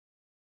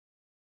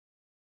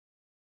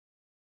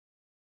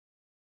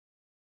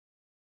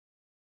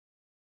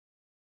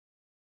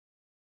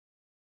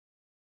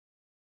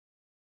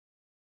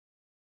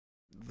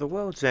The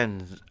World's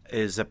End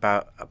is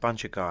about a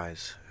bunch of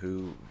guys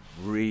who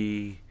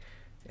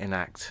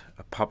reenact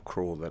a pub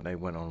crawl that they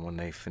went on when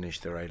they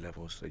finished their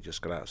A-levels. They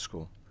just got out of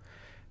school.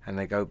 And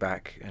they go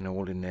back, and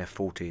all in their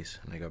 40s,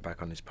 and they go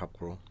back on this pub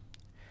crawl.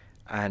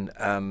 And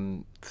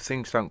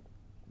things don't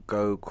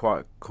go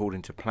quite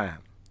according to plan.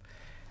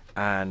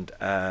 And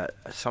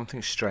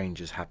something strange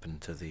has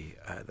happened to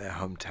their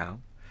hometown.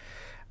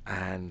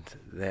 And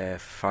they're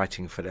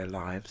fighting for their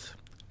lives.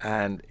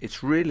 And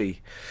it's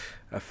really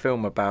a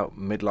film about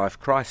midlife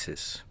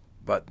crisis.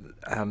 But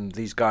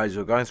these guys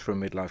who are going through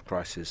a midlife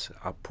crisis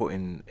are put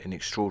in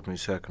extraordinary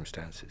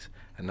circumstances.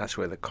 And that's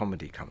where the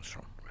comedy comes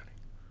from, really.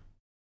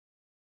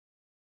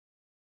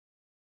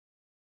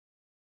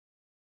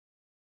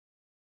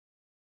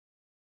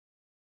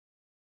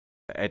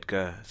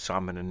 Edgar,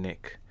 Simon and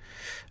Nick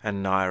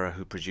and Naira,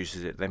 who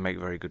produces it, they make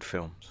very good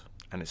films.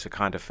 And it's a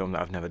kind of film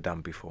that I've never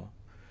done before.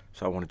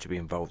 So I wanted to be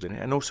involved in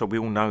it. And also, we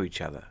all know each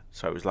other.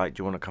 So it was like,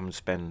 do you want to come and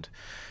spend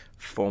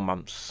 4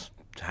 months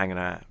hanging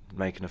out,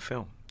 making a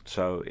film?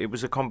 So it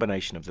was a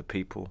combination of the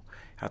people.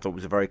 I thought it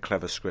was a very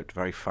clever script,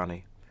 very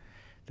funny.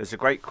 There's a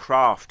great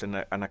craft and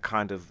a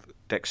kind of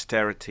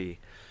dexterity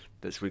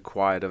that's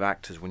required of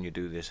actors when you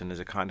do this. And there's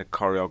a kind of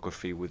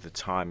choreography with the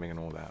timing and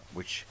all that,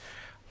 which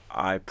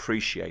I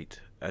appreciate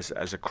as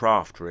a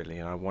craft, really.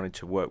 And I wanted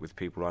to work with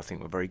people who I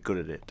think were very good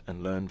at it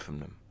and learn from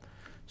them.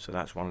 So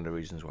that's one of the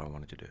reasons why I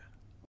wanted to do it.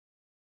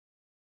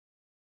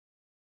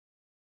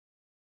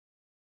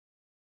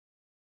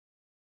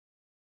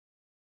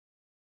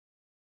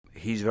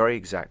 He's very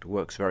exact,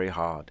 works very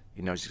hard.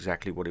 He knows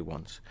exactly what he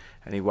wants,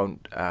 and he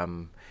won't.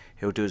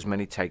 He'll do as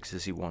many takes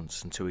as he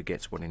wants until he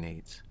gets what he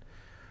needs.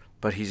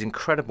 But his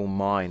incredible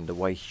mind, the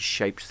way he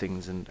shapes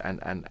things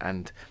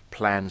and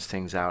plans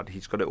things out,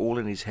 he's got it all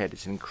in his head.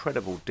 It's an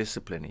incredible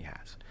discipline he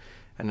has,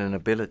 and an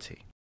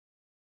ability.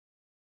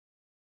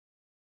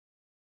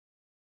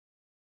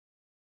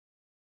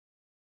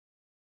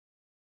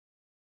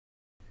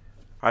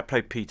 I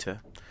play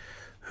Peter,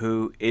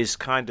 who is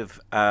kind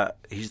of,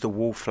 he's the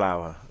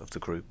wallflower of the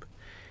group.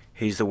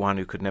 He's the one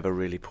who could never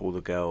really pull the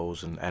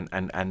girls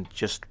and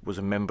just was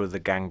a member of the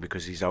gang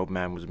because his old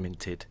man was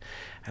minted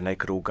and they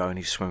could all go in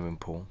his swimming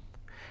pool.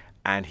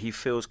 And he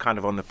feels kind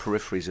of on the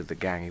peripheries of the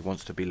gang. He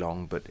wants to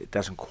belong, but it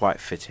doesn't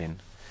quite fit in.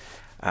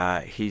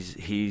 He's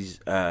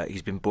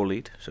been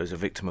bullied, so he's a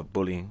victim of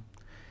bullying.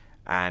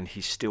 And he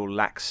still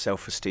lacks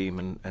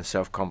self-esteem and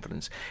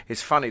self-confidence.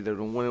 It's funny that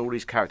when all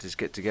these characters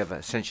get together,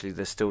 essentially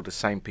they're still the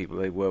same people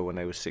they were when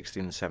they were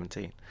 16 and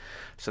 17.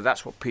 So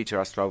that's what Peter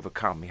has to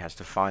overcome. He has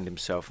to find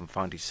himself and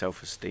find his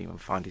self-esteem and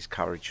find his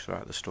courage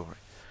throughout the story.